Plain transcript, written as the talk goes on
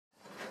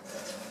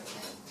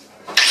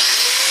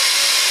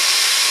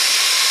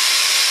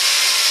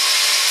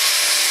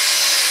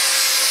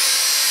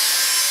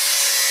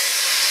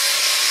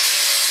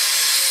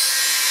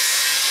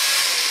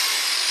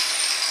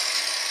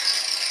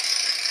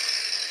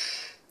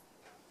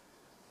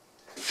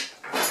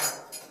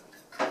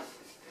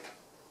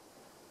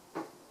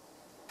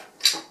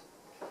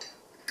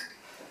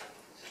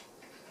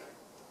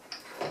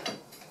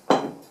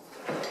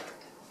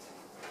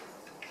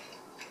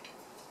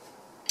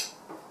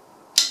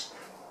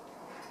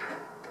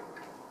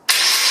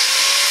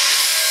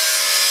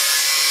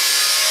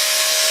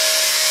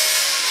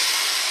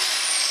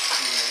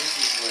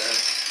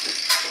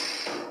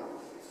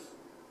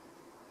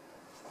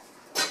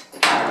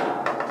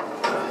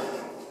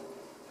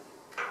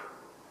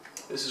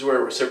This is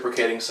where a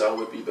reciprocating cell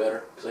would be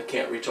better, because I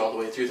can't reach all the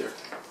way through there.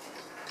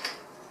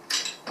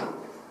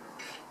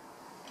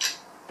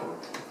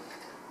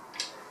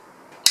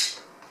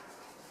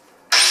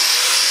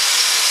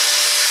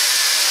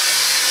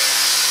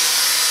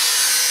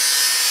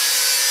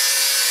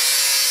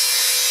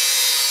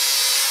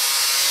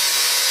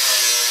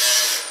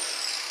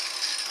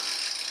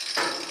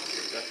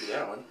 Got through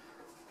that one.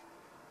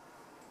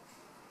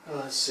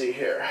 Let's see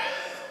here.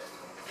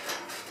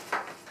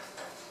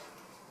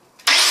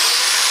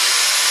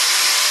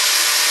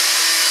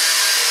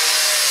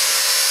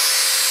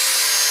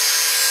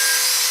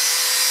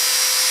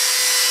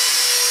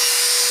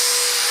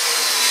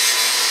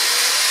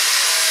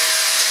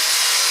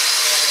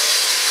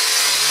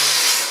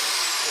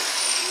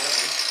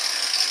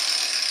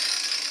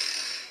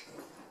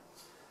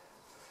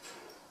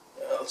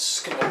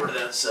 Let's come over to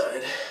that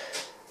side.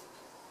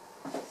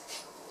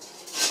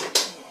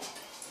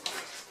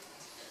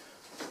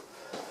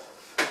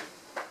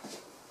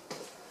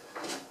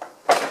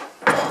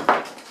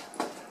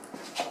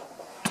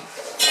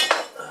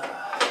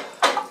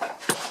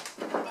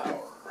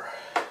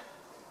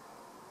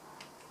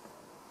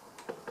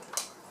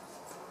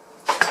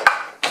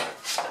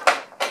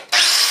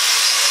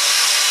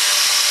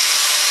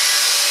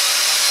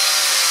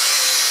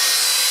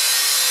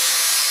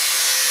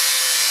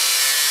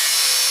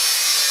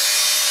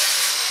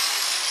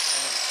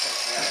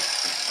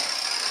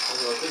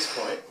 Although at this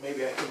point,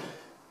 maybe I can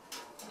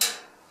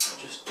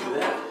just do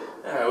that.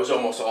 I was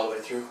almost all the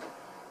way through.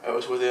 I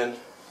was within,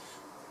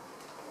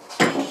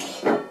 I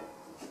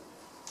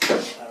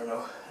don't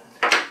know,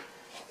 an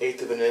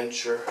eighth of an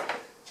inch or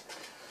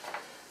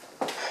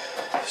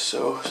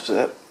so. So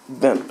that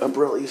bent up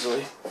real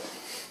easily.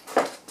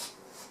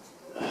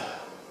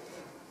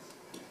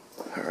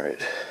 Alright.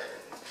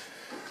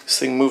 This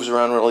thing moves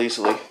around real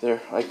easily.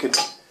 There, I could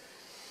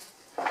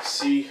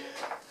see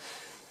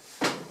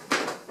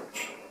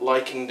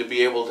liking to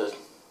be able to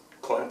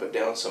clamp it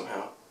down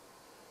somehow.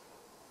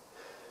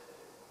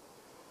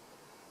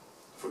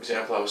 For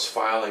example, I was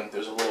filing,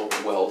 there's a little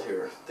weld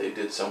here. They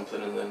did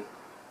something, and then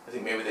I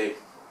think maybe they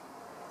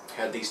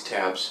had these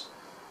tabs,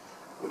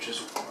 which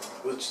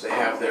they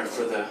have there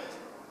for the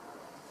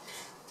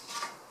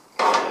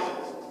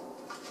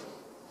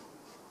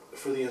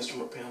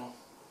instrument panel.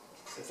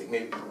 I think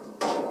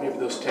maybe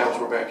those tabs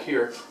were back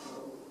here,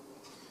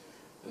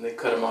 and they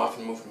cut them off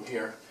and moved them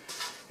here.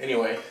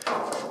 Anyway,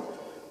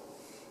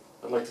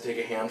 I'd like to take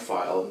a hand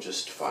file and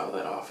just file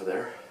that off of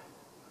there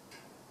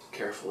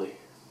carefully,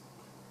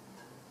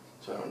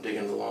 so I don't dig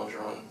into the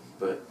longeron,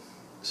 but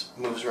this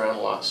moves around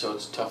a lot, so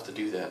it's tough to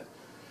do that.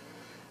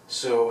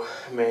 So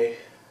I may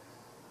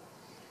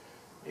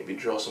maybe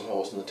drill some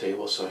holes in the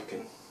table so I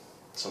can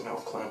somehow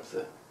clamp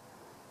the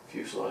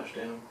fuselage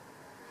down.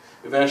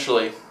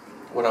 Eventually,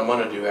 what I'm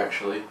going to do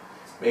actually,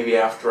 maybe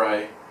after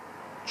I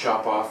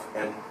chop off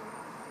and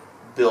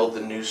build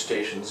the new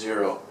Station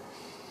 0,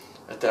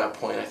 at that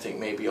point I think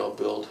maybe I'll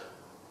build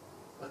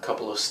a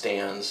couple of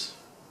stands,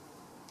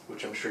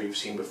 which I'm sure you've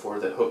seen before,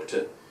 that hook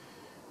to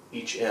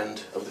each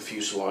end of the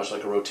fuselage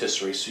like a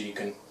rotisserie, so you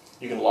can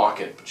lock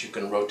it, but you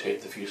can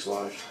rotate the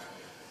fuselage.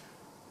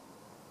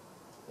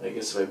 I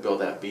guess if I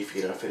build that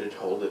beefy enough, it'd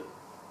hold it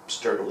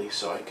sturdily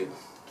so I could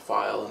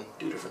file and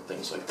do different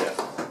things like that.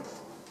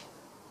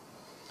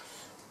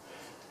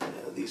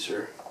 Yeah, these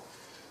are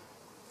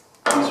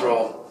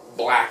all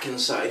black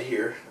inside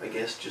here, I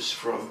guess, just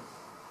from,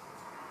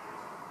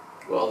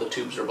 well, the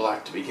tubes are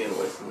black to begin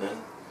with, and then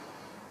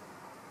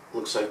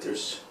looks like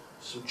there's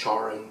some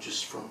charring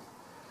just from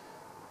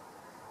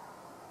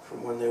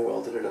when they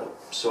welded it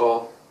up.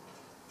 So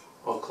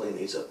I'll clean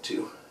these up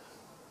too.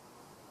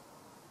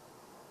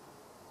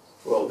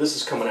 Well, this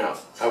is coming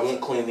out. I won't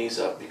clean these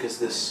up because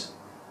this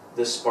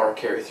spar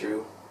carry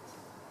through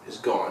is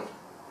gone.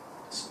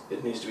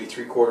 It needs to be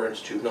 3/4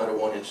 inch tube, not a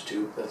 1 inch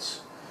tube. That's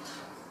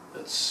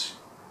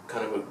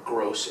kind of a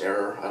gross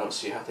error. I don't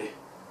see how do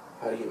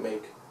you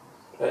make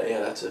yeah,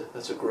 that's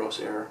a gross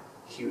error,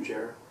 huge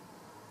error,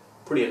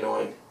 pretty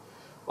annoying.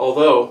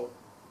 Although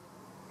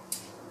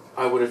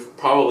I would have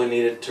probably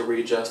needed to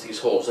readjust these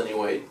holes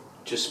anyway,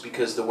 just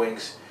because the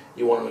wings,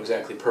 you want them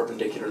exactly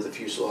perpendicular to the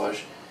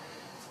fuselage,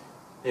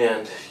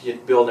 and you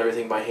build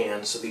everything by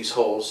hand, so these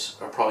holes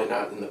are probably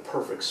not in the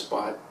perfect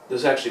spot.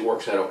 This actually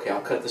works out okay.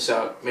 I'll cut this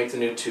out, make the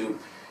new tube,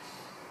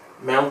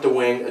 mount the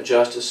wing,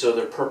 adjust it so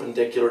they're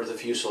perpendicular to the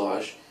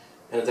fuselage,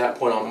 and at that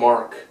point I'll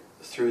mark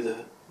through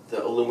the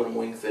aluminum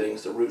wing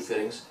fittings, the root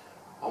fittings,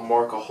 I'll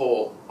mark a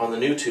hole on the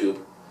new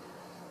tube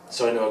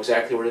so I know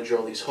exactly where to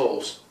drill these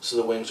holes so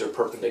the wings are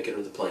perpendicular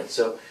to the plane.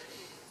 So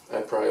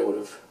I probably would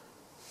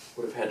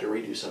have had to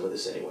redo some of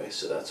this anyway,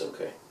 so that's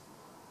okay.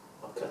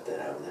 I'll cut that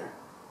out of there.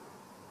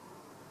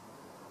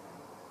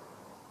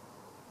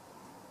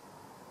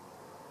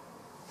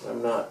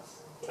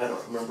 I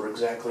don't remember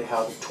exactly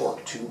how the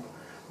torque tube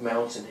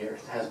mounts in here.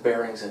 It has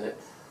bearings in it,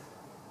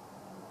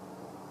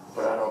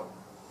 but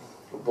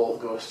the bolt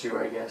goes through,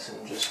 I guess,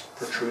 and just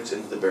protrudes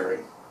into the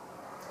bearing,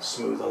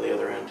 smooth on the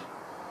other end.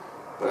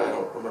 But I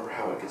don't remember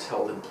how it gets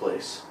held in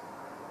place.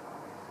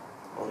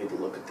 I'll need to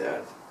look at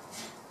that,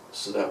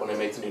 so that when I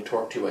make the new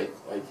torque tube,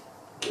 I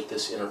get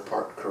this inner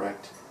part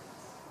correct.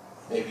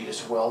 Maybe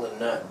just weld a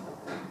nut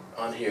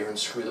on here and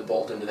screw the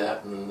bolt into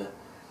that, and then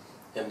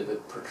the end of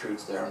it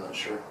protrudes there. I'm not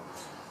sure.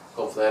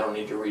 Hopefully I don't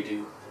need to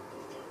redo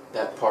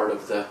that part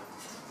of the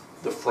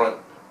front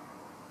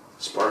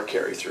spar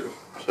carry through.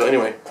 So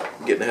anyway,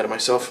 I'm getting ahead of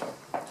myself.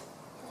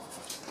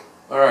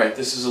 Alright,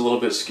 this is a little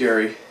bit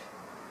scary.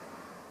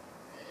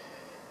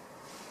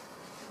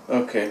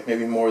 Okay,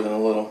 maybe more than a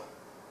little.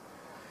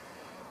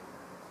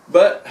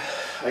 But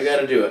I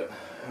gotta do it.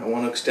 I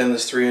want to extend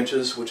this 3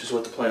 inches, which is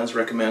what the plans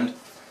recommend.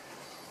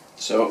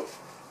 So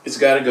it's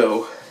gotta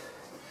go.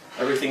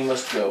 Everything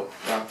must go.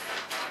 Well,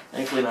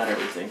 thankfully not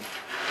everything.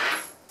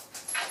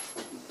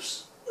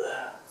 Oops.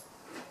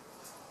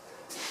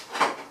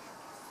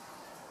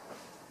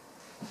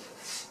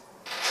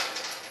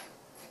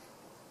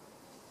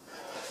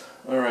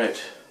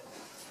 Alright.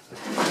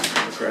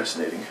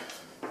 Procrastinating.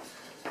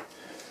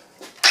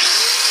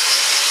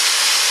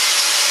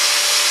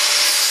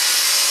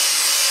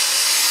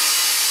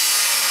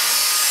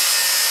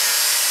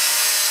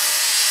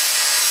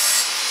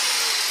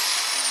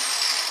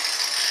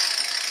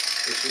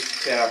 It's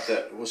just a tab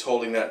that was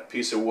holding that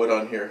piece of wood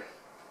on here,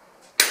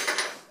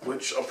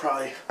 which I'll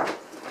probably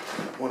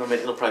want to make.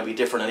 It'll probably be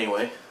different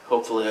anyway.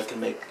 Hopefully I can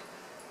make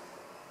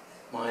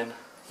mine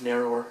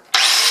narrower.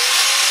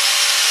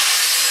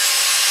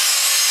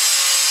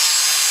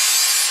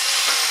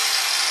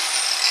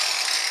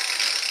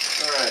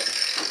 Alright,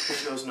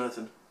 here goes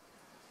nothing.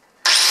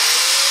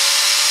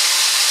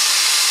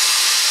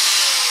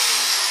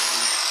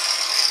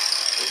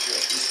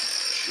 Adjust this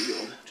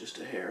shield just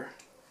a hair.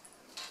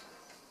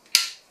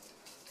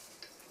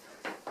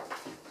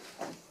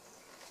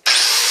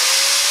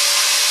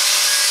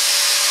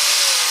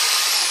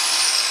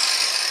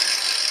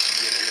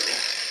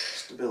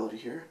 Stability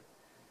here.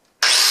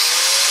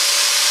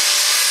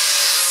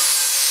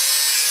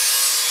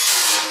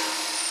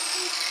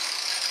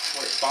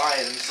 Boy, it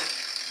binds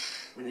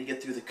when you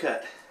get through the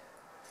cut,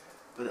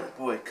 but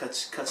boy, it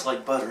cuts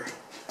like butter.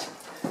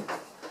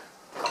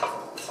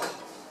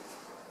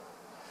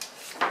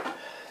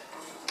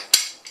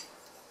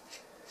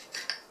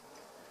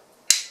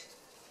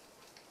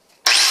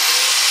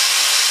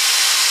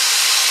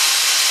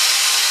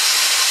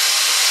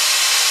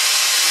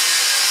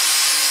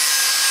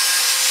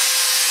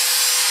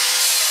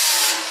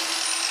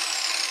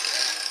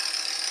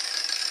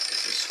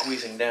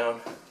 Squeezing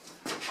down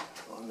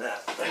on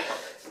that,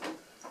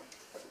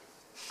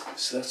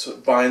 so that's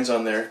what binds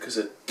on there, because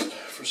it,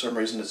 for some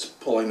reason, it's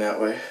pulling that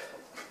way.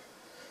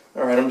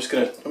 All right, I'm just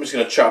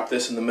gonna chop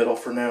this in the middle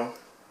for now.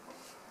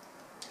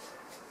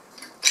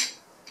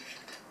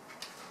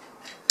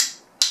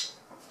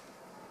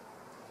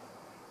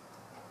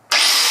 I'll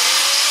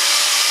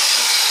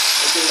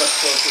get it up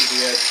closer to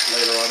the edge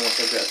later on once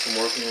I've got some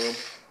working room.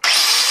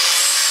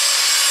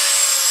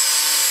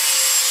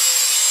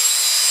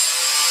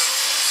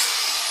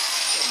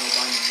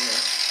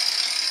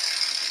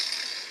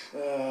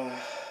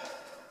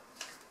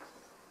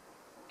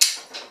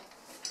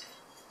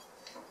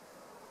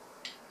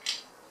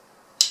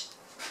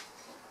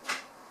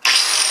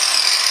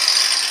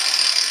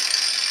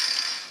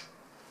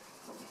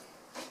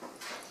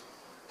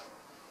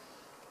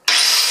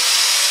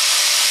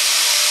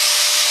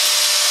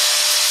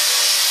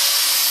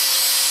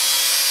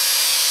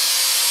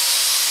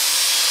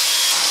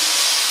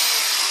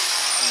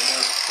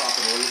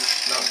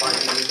 Not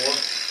binding anymore.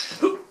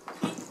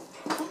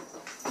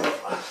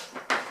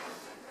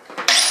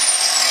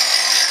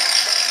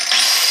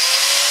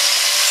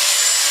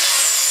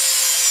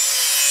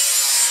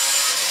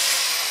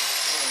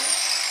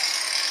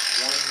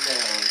 One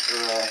down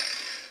for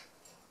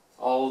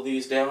all of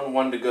these down.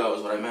 One to go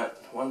is what I meant.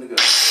 One to go.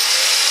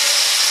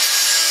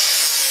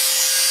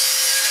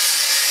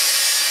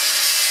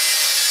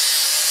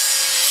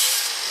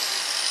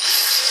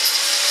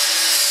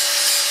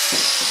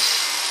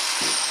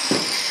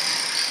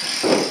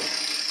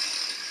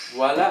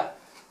 Voila!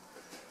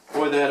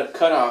 Boy, they had a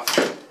cutoff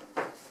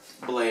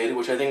blade,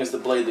 which I think is the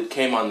blade that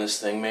came on this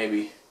thing,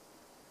 maybe.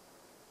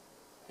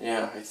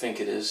 Yeah, I think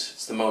it is.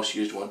 It's the most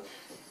used one.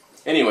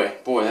 Anyway,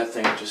 boy, that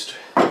thing just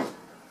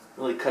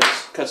really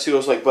cuts through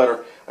us like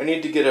butter. I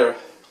need to get a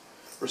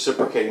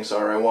reciprocating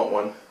solder. I want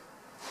one.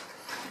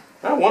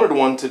 I wanted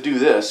one to do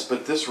this,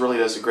 but this really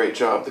does a great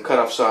job. The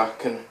cutoff saw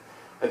can,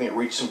 I think,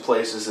 reach some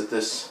places that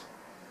this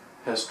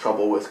has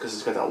trouble with because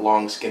it's got that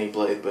long, skinny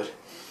blade, but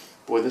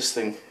boy, this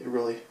thing, it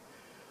really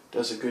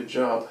does a good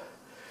job.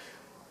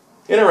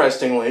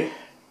 Interestingly,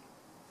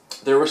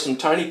 there were some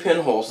tiny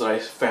pinholes that I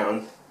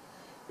found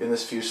in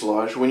this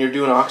fuselage. When you're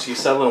doing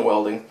oxyacetylene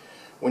welding,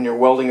 when you're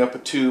welding up a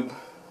tube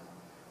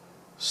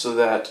so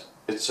that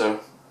it's a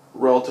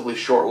relatively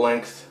short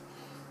length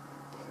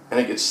and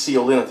it gets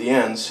sealed in at the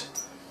ends,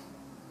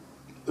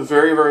 the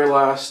very, very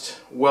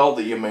last weld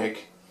that you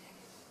make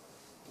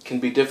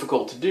can be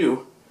difficult to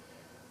do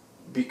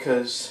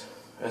because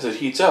as it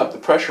heats up, the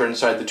pressure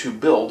inside the tube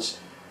builds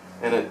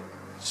and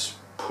it's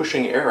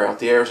pushing air out.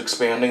 The air is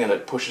expanding and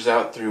it pushes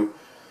out through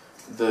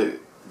the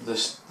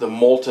the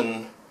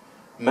molten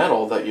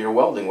metal that you're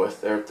welding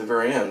with there at the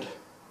very end.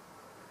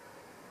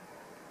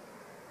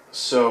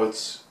 So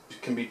it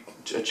can be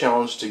a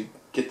challenge to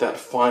get that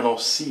final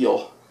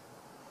seal,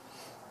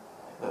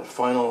 that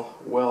final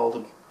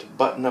weld to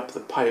button up the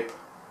pipe.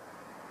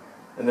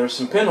 And there's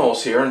some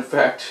pinholes here. In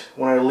fact,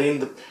 when I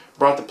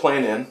brought the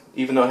plane in,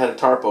 even though it had a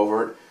tarp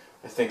over it,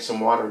 I think some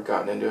water had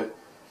gotten into it.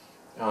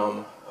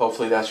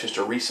 Hopefully that's just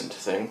a recent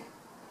thing.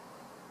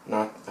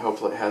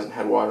 Hopefully it hasn't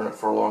had water in it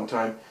for a long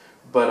time.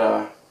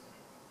 But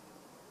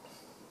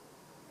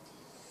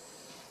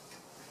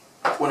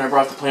when I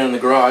brought the plane in the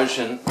garage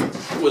and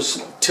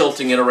was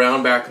tilting it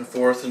around back and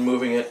forth and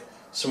moving it,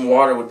 some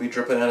water would be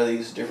dripping out of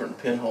these different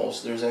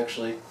pinholes. There's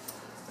actually,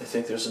 I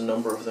think there's a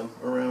number of them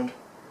around.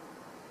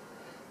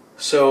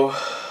 So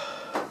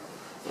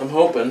I'm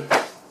hoping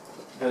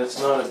that it's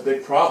not a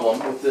big problem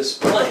with this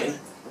plane.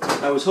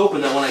 I was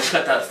hoping that when I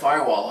cut that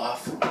firewall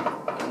off,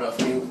 I don't know if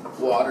any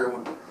water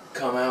would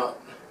come out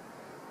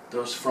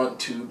those front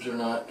tubes or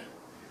not.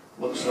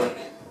 Looks like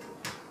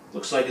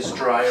it's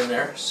dry in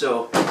there.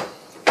 So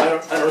I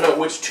don't know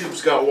which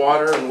tubes got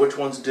water and which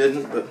ones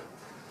didn't, but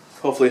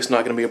hopefully it's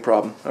not going to be a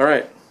problem.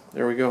 Alright,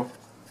 there we go.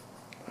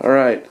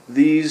 Alright,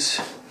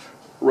 these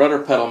rudder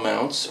pedal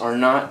mounts are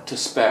not to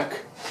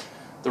spec.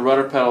 The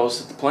rudder pedals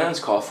that the plans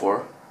call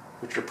for,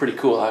 which are pretty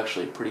cool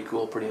actually, pretty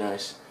cool, pretty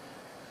nice.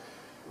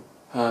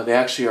 They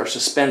actually are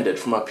suspended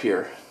from up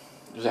here.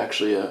 There's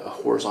actually a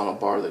horizontal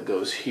bar that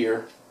goes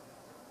here,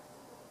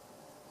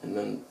 and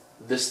then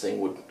this thing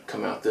would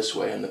come out this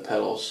way, and the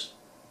pedals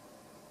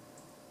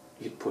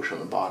you'd push on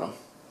the bottom.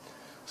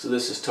 So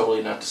this is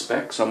totally not to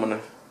spec, so I'm going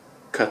to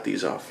cut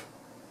these off.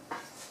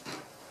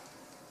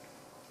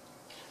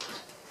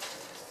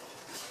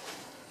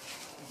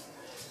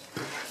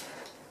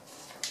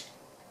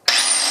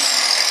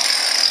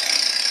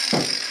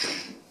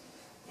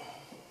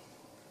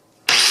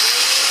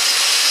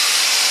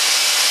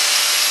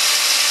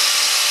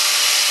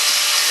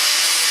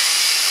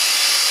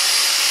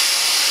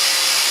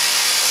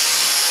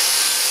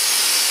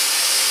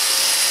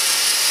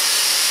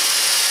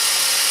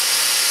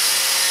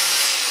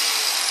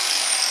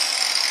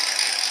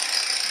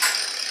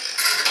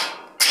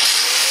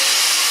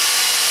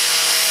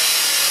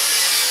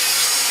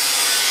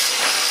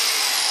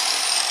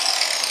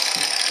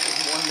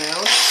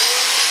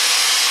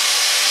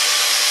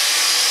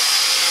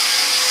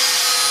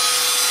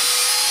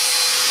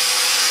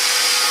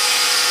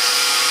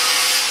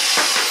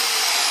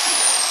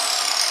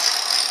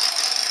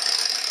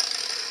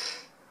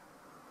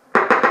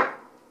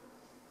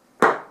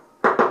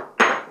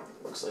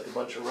 Looks like a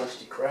bunch of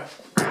rusty crap.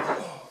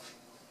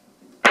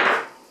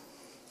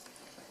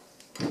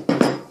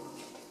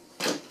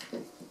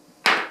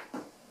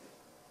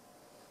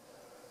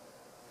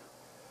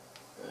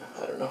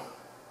 I don't know.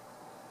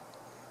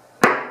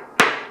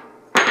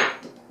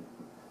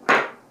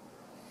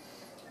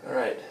 All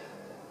right.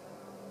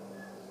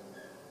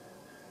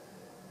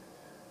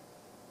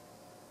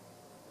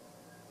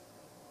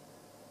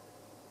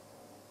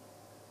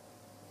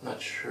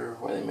 Not sure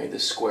why they made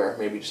this square.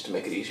 Maybe just to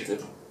make it easier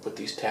to put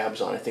these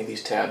tabs on. I think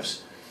these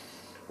tabs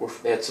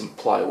they had some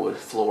plywood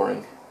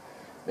flooring.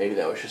 Maybe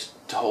that was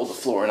just to hold the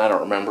floor, and I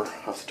don't remember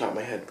off the top of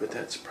my head, but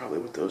that's probably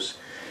what those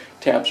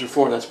tabs are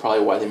for, and that's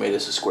probably why they made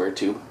this a square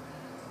tube,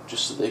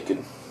 just so they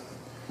could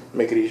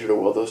make it easier to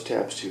weld those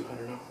tabs to. I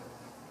don't know.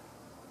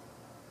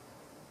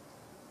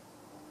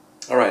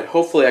 Alright,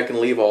 hopefully I can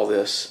leave all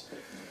this.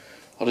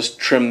 I'll just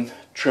trim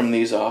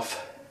these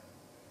off,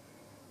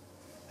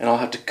 and I'll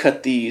have to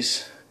cut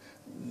these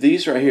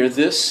right here,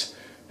 this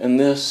and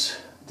this,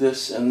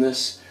 this and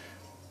this,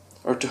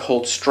 are to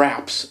hold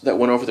straps that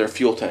went over their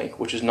fuel tank,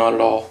 which is not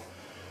at all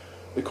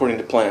according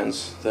to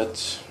plans.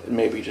 It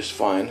may be just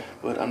fine,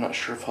 but I'm not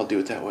sure if I'll do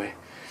it that way.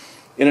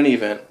 In any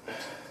event,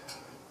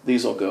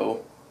 these will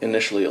go,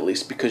 initially at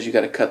least, because you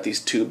got to cut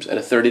these tubes at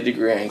a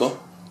 30-degree angle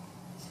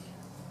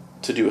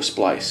to do a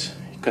splice.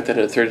 You cut that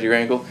at a 30-degree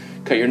angle,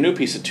 cut your new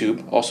piece of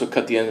tube, also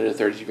cut the end at a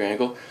 30-degree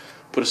angle,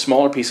 put a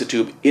smaller piece of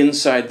tube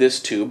inside this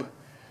tube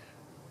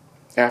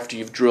after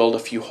you've drilled a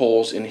few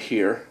holes in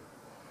here,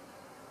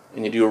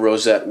 and you do a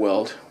rosette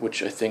weld,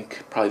 which I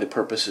think probably the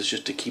purpose is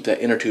just to keep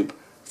that inner tube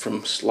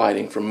from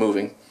sliding, from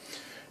moving,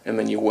 and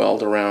then you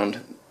weld around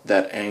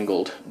that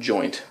angled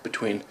joint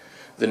between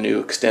the new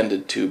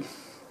extended tube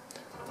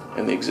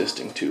and the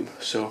existing tube.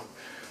 So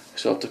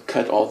I'll have to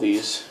cut all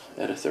these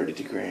at a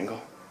 30-degree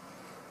angle.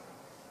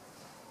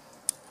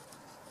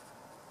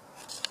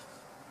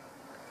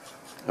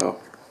 Oh,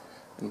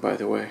 and by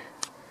the way,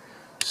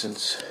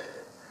 since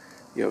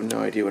you have no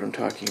idea what I'm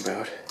talking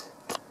about,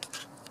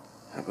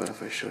 how about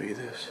if I show you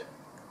this?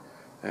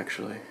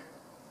 Actually,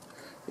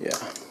 yeah.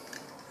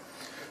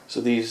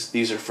 So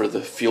these are for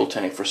the fuel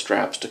tank, for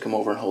straps to come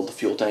over and hold the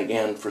fuel tank,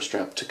 and for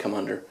straps to come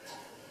under.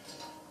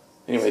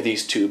 Anyway,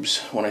 these tubes,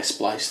 when I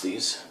splice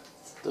these,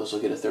 those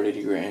will get a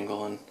 30-degree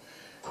angle and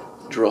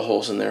drill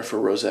holes in there for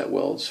rosette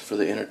welds for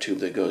the inner tube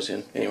that goes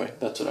in. Anyway,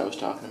 that's what I was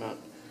talking about.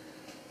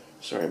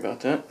 Sorry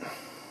about that.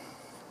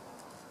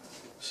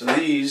 So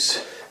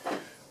these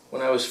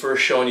When I was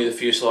first showing you the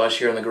fuselage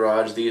here in the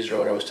garage, these are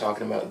what I was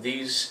talking about.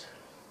 These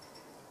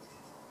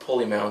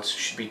pulley mounts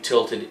should be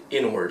tilted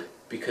inward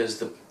because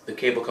the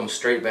cable comes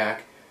straight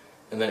back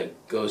and then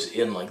it goes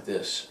in like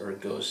this, or it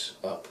goes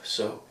up.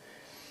 So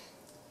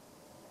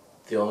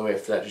the only way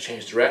for that to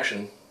change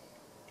direction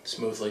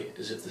smoothly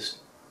is if this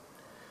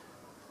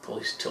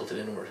pulley's tilted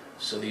inward.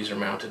 So these are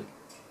mounted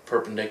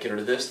perpendicular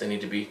to this, they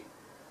need to be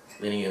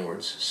leaning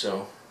inwards.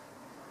 So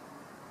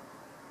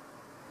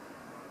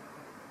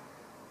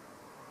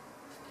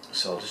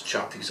I'll just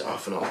chop these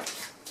off and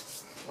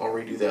I'll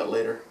redo that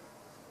later.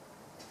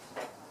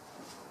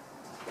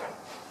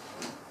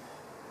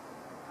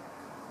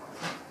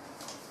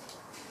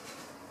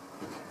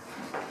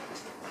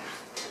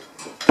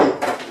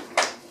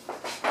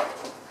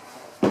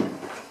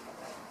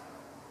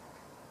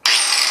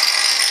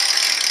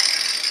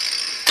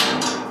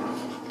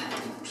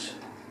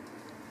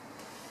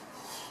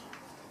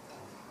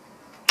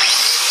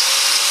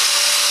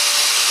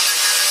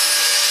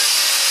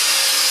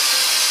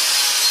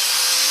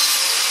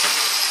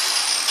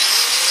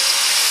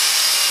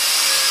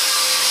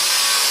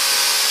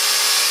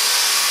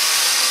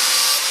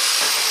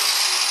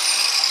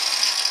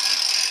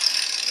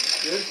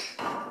 Good.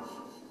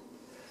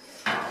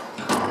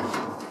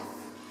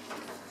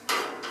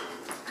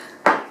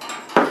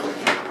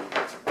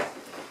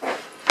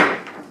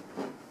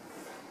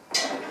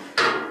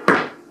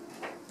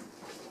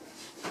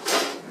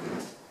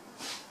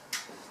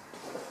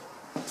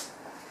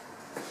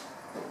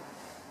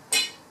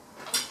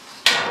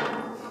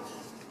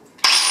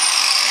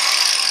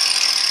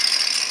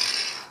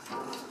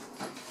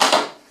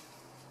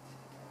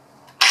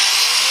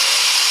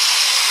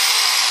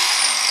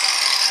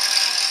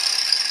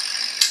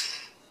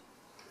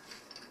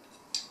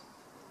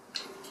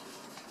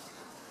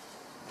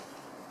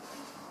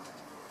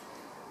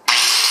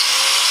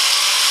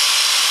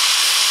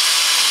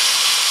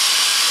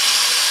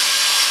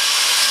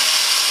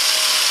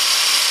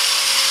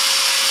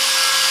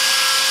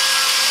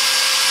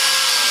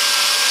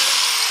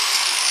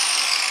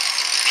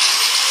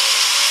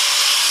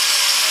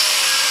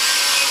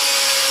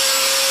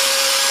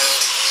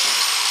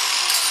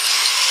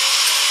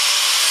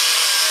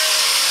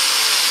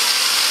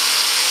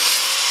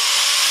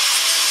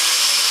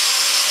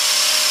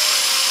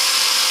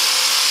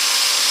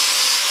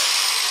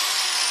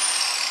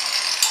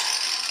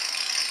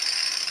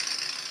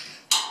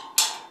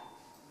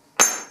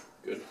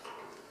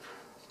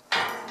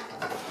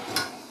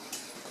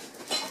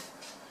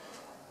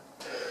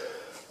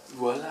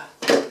 Voila.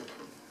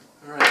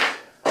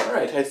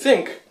 Alright, I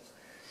think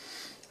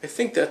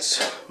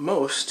that's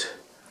most.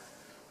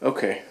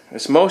 Okay,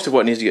 that's most of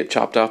what needs to get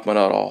chopped off, but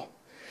not all.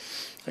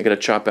 I gotta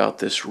chop out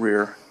this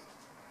rear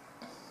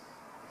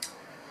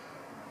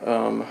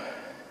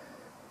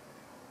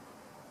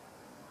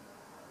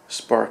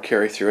spar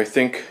carry through. I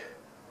think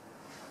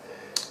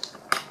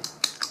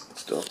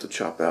still have to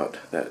chop out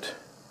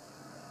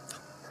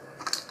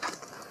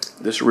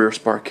this rear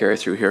spar carry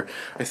through here.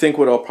 I think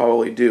what I'll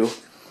probably do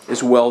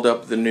is weld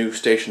up the new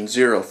Station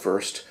 0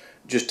 first,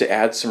 just to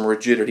add some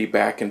rigidity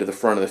back into the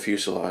front of the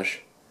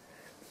fuselage.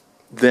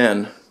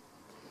 Then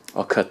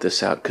I'll cut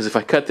this out, because if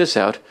I cut this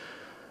out,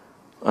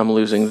 I'm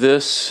losing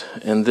this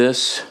and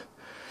this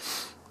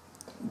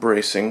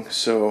bracing,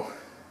 so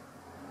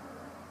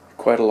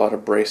quite a lot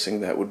of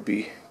bracing that would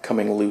be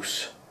coming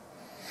loose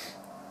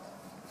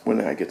when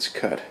that gets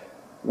cut.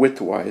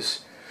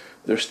 Width-wise,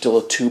 there's still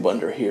a tube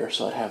under here,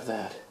 so I'd have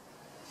that.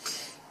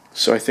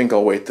 So I think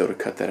I'll wait though to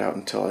cut that out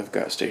until I've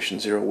got Station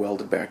 0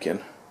 welded back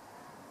in.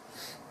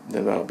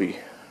 Then that'll be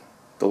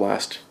the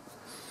last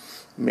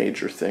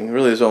major thing.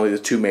 Really there's only the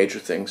two major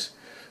things.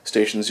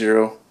 Station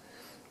 0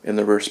 and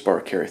the rear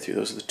spar carry through.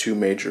 Those are the two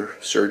major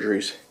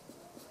surgeries.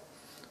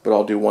 But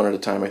I'll do one at a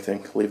time, I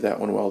think. Leave that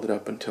one welded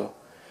up until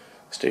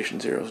Station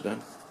 0 is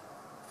done.